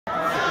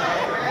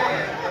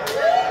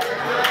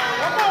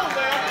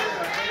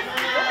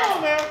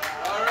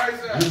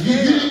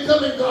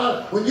come in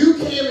God, when you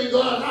came in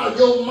God's house,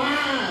 your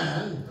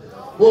mind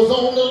was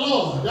on the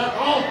Lord. That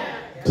all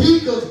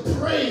deacons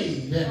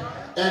prayed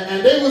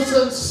and they were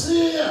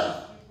sincere.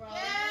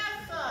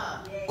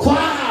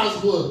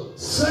 Choirs would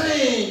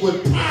sing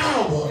with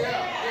power.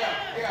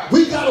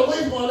 We got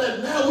away from all that.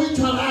 Now we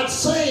trying to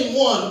out-sing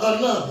one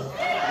another.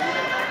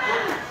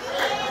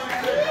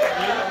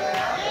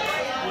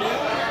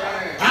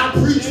 I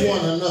preach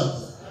one another.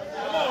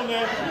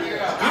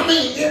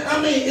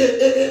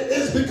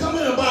 It's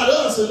becoming about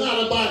us and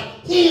not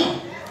about him.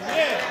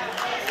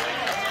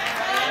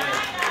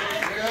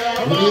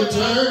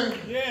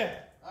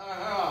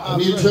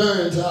 We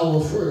turn to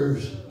our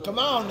first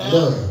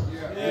love.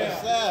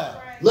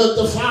 Look,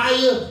 the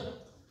fire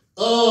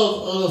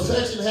of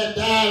affection had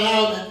died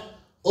out. And,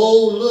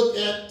 oh, look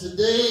at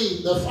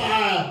today. The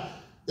fire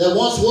that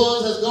once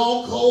was has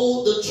gone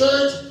cold. The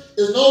church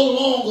is no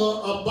longer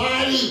a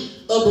body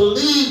of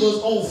believers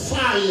on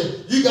fire.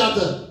 You got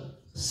to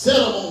set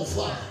them on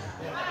fire.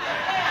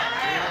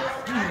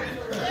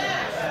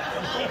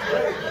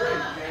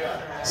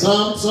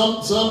 Some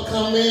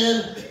come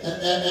in,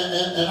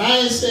 and I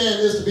ain't saying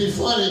this to be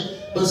funny,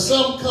 but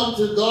some come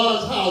to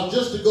God's house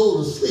just to go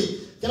to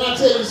sleep. Can I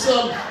tell you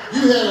something?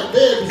 You had a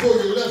bed before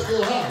you left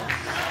your house.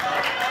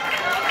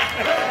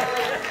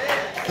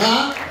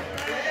 Huh?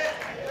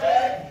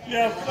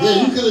 Yeah,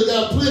 you could have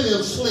got plenty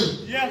of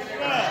sleep. Yes,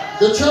 sir.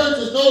 The church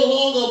is no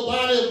longer a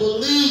body of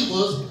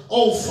believers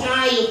on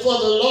fire for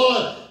the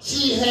Lord.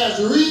 She has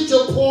reached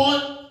a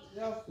point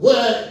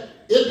where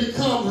it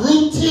becomes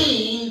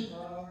routine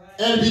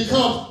and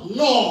becomes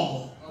normal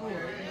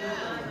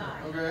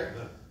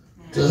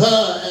to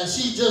her, and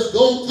she just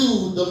goes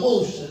through the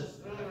motion.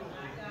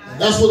 And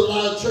that's what a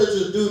lot of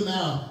churches do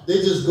now.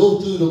 They just go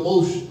through the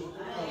motion.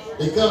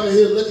 They come in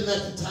here looking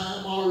at the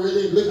time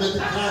already, looking at the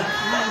time,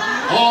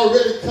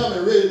 already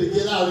coming ready to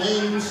get out. They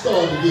ain't even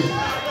started yet.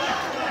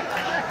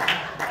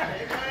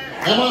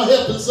 Am I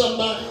helping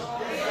somebody?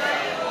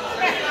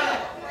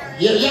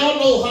 Yeah, y'all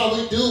know how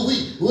we do.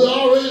 We're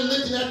already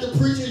looking at the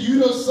preacher. You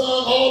done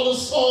sung all the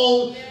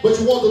songs, but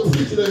you want the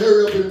preacher to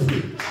hurry up and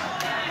preach.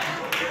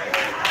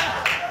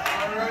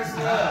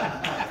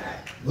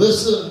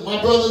 Listen,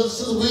 my brothers and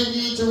sisters, we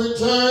need to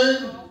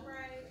return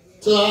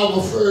to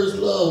our first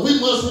love. We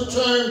must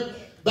return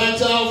back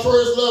to our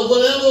first love.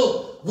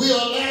 Whatever we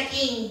are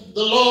lacking,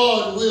 the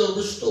Lord will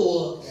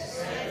restore us.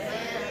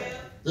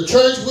 The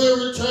church will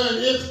return.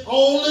 If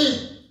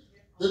only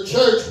the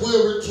church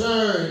will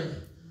return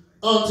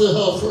unto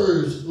her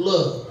first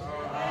love.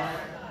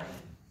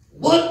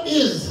 What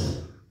is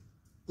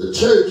the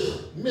church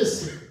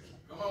missing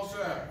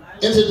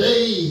in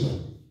today's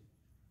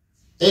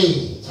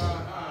age?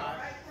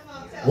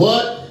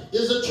 What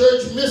is the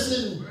church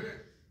missing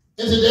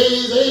in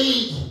today's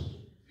age?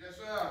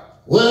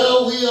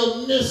 Well, we are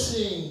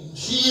missing.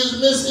 She is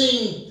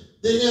missing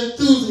the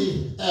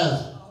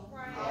enthusiasm.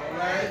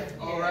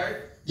 All right.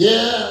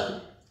 Yeah,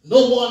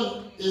 no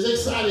one is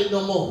excited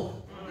no more.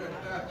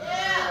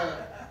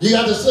 You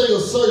got to sing a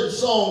certain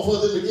song for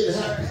them to get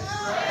happy.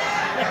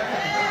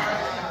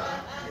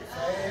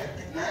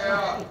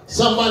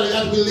 Somebody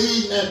got to be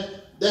leading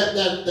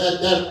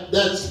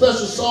that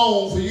special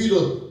song for you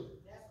to.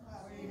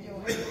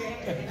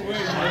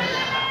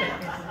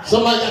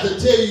 Somebody got to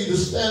tell you to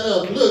stand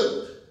up.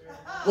 Look,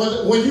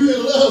 when you're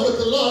in love with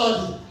the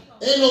Lord,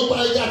 ain't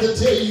nobody got to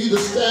tell you to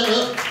stand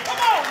up.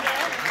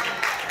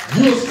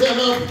 You'll stand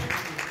up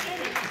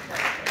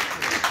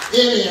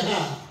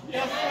anyhow.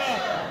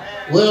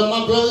 Well,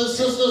 my brothers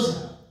and sisters,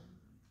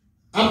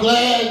 I'm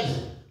glad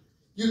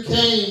you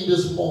came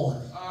this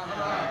morning.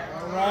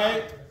 All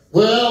right.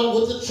 Well,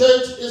 what the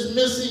church is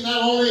missing,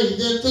 not only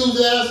the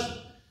enthusiasm,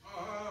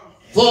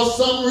 for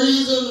some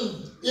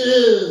reason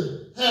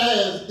it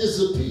has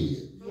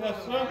disappeared.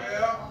 Yes, sir.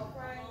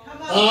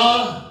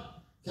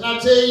 Can I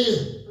tell you,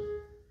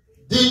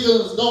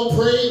 deacons don't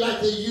pray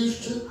like they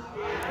used to.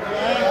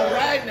 All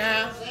right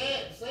now.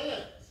 Say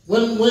it.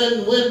 When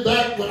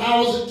back when I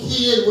was a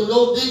kid, when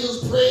those deacons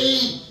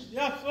prayed,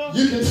 Yes, sir.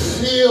 you can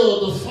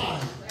feel the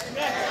fire.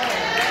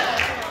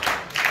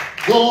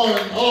 Yes,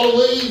 Going all the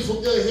way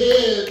from your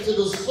head to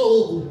the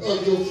sole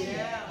of your feet.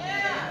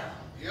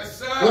 Yes,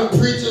 sir. When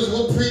preachers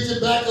were preaching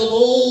back of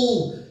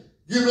old,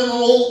 you remember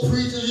old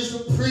preachers used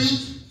to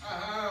preach,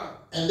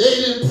 and they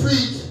didn't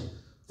preach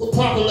for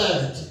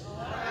popularity.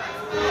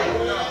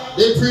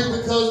 They preached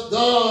because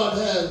God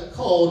had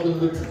called them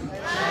to preach.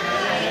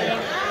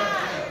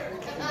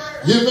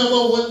 You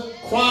remember when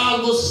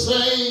choir was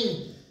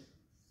saying,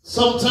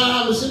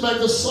 sometimes it seemed like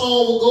the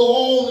song would go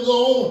on and go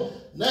on.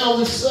 Now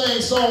we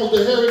sing songs to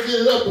hurry get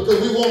it up because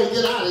we want to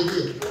get out of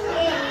here.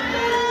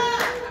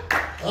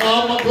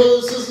 My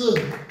brothers and sisters,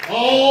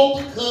 all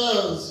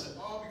because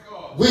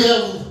we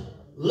have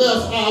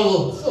left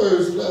our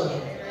first love.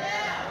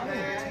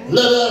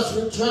 Let us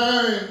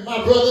return,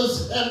 my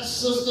brothers and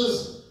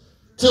sisters,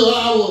 to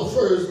our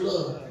first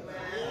love.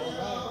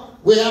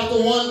 We have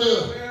to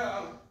wonder.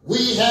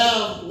 We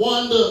have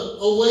wandered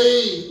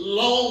away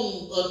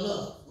long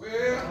enough.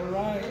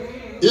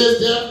 It is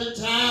definitely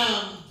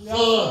time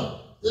for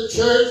the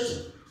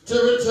church to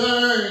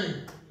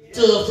return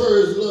to her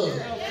first love.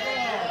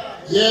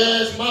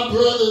 Yes, my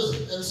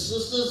brothers and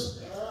sisters,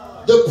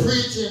 the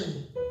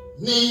preaching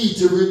needs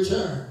to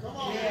return.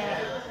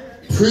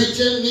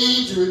 Preaching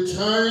needs to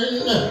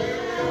return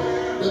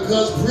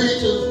because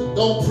preachers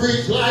don't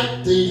preach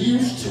like they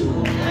used to.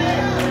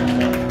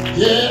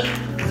 Yes,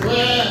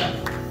 prayer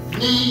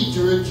needs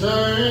to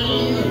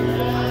return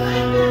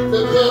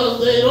because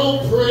they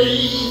don't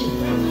pray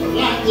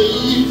like they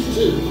used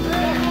to.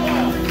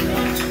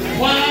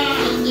 Choir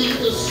need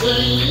to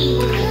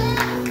sing.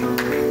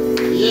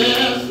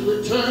 Yes,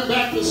 return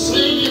back to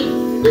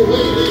singing the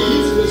way they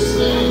used to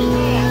sing.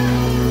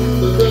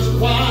 Because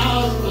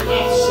choirs are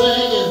not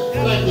singing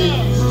like they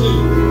used to.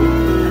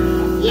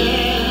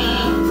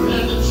 Yeah,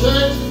 and the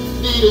church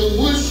need to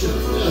worship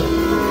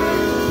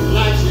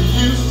like she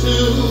used to.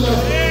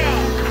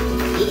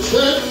 The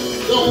church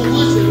don't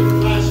worship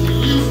like she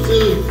used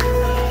to.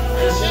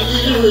 And she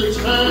need to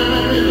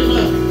return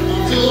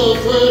to her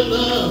first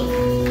love.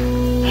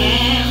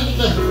 And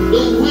the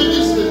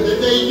witnessing that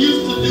they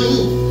used to do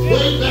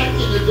way back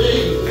in the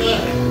day.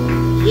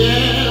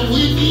 Yeah,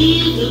 we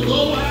need to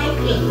go out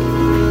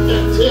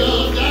and tell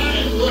the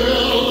dying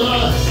world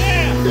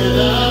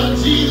that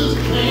Jesus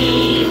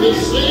came to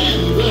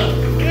save.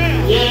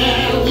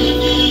 Yeah, we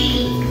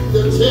need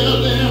to tell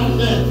them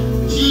that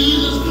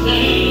Jesus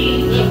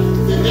came that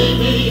they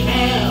may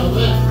have,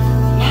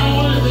 not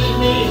only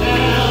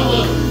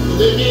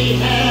they may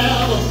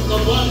have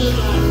abundant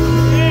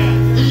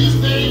life. These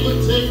things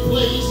would take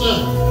place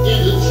in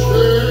the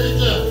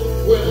church,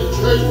 where the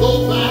church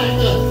go back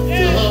to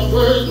her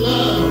first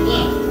love.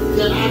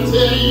 Can I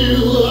tell you,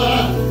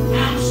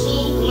 I'm so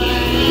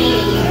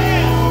glad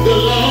the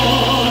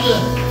Lord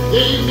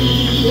gave me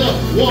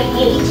one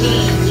more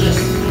chance.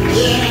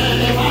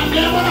 Yeah, if I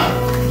never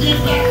get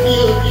back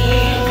here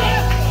again,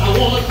 I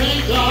want to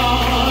thank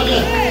God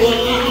for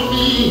allowing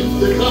me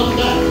to come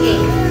back.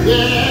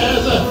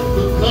 Yes,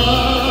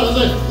 because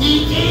He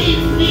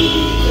gave me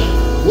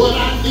what I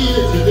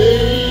needed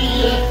today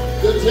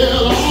to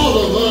tell all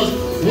of us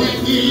we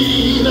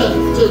need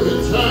to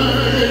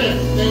return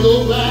and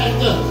go back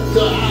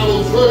to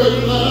our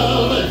first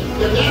love.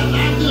 If that's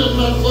not good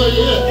enough for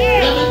you,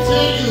 let me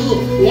tell you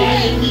why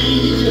you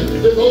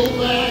need to go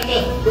back.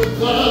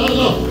 Because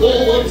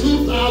over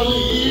 2,000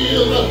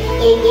 years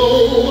ago,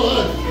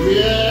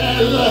 yes,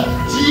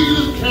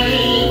 Jesus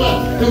came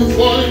through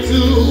 42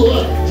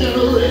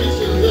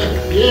 generations.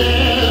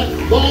 Yeah,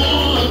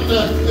 born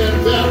in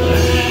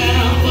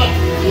Bethlehem.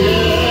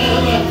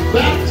 Yeah,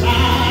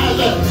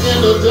 baptized in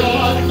the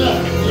Jordan.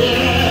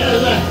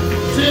 Yeah,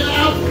 sent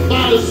out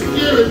by the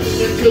Spirit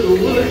into the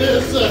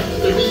wilderness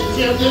to be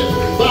tempted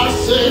by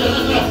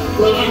Satan.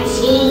 But I'm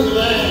so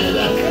glad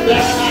that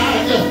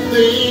at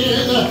the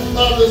end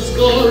of the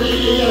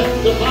story,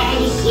 the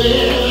Bible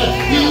said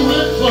He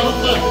went from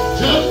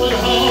judgment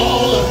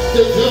hall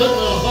to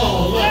judgment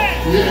hall.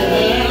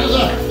 Yes,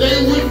 they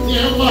whipped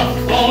Him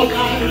all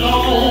night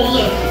long.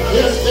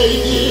 Yes, they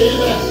did.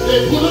 They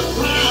put a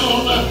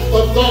crown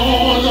of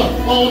thorns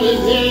on His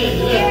head.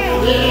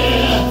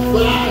 Yeah,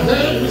 but I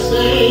heard Him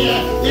say,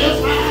 if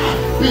I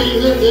be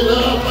lifted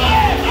up,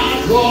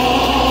 I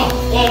draw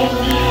all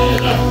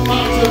men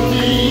unto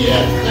me.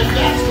 And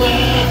that's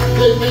where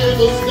they made a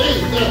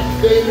mistake.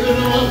 They lifted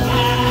Him up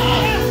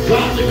high,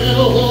 dropped Him in a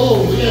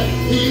hole. Yeah,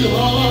 He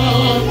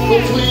hung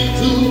between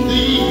two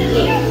thieves.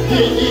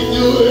 Didn't He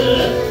do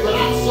it? But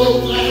I'm so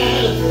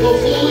glad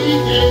before He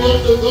gave up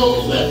the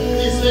ghost,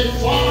 He said,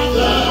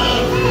 Father,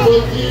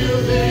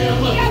 forgive them,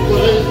 for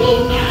they know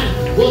not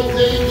what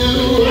they do.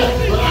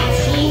 But I'm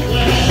so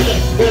glad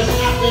that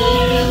at the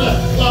end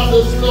of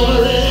the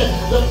story,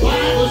 the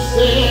Bible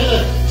said,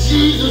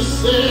 Jesus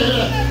said,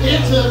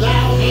 into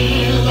thy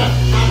hands I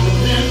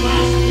commend my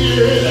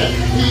spirit.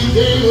 He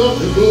gave up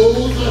the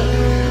ghost.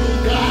 He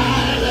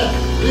died.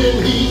 Then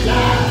He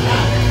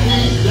died. He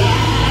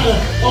died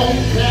on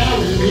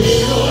Calvary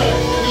Hill.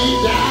 He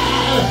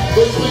died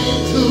between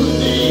two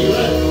knees.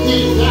 He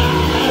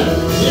died.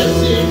 Yes,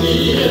 He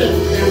did.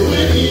 And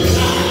when He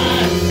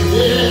died,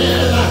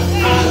 yes,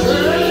 I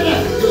heard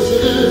the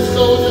citizen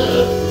soldier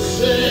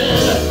said,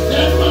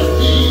 that must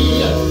be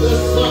the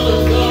Son of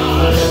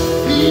God.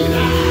 He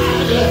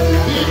died.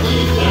 Then He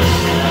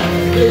died.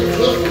 They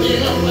took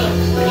Him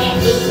off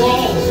the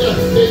cross.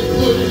 They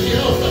put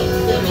Him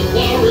in the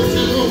glory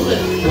tomb.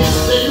 He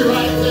stayed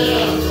right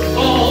there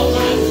all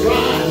night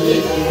Friday.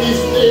 He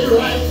stayed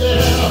right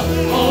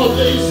there all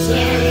day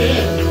Saturday.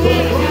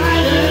 But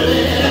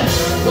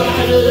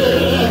Friday,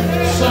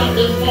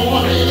 Sunday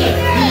morning,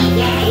 He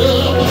got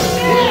up with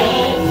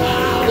all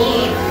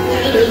power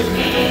in His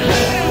hand.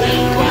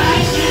 And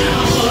right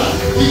now,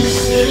 He's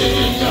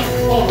sitting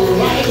on the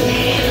right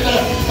hand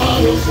of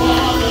the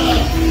Father,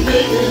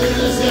 making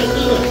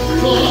intercession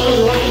for us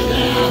right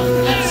now.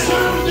 And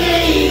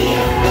someday,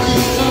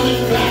 He's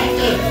coming back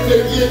to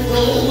get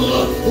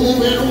those who've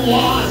been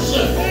washed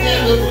in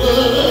the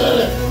blood.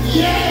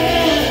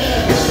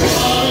 Yeah!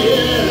 Oh,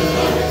 yeah!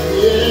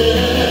 Yeah!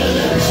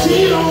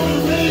 He's on the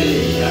way.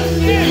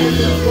 He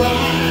is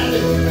bride.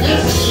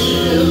 Yes, He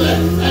is.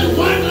 And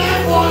one last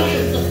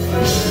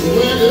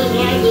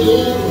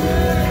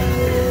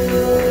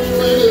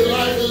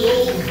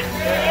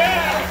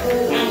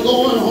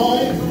going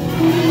home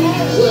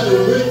where the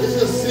wicked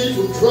shall cease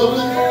from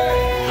troubling.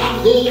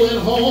 I'm going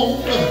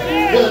home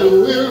where the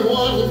weary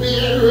one will be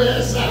at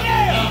rest.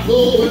 I'm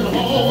going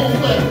home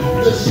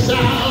to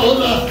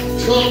shout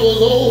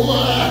troubles over.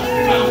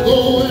 I'm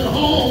going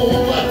home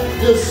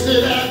to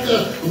sit at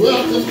the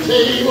welcome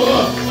table.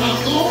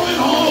 I'm going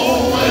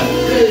home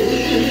to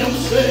hear him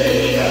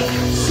say,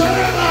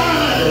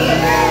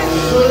 servant,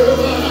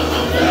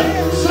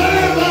 servant,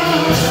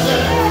 servant,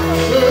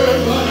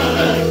 servant,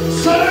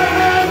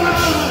 servant,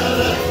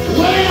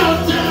 well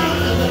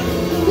done,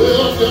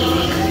 well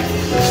done,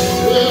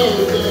 well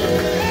done,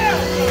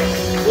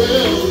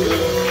 well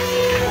done,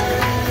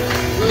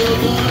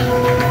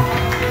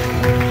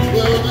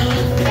 well done,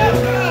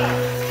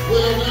 well done,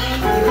 well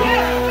done,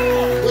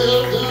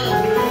 well done.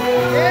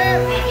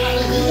 I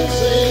gotta hear him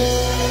say,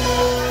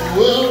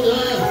 well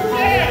done.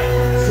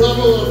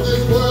 Trouble of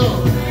this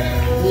world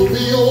will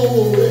be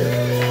over with.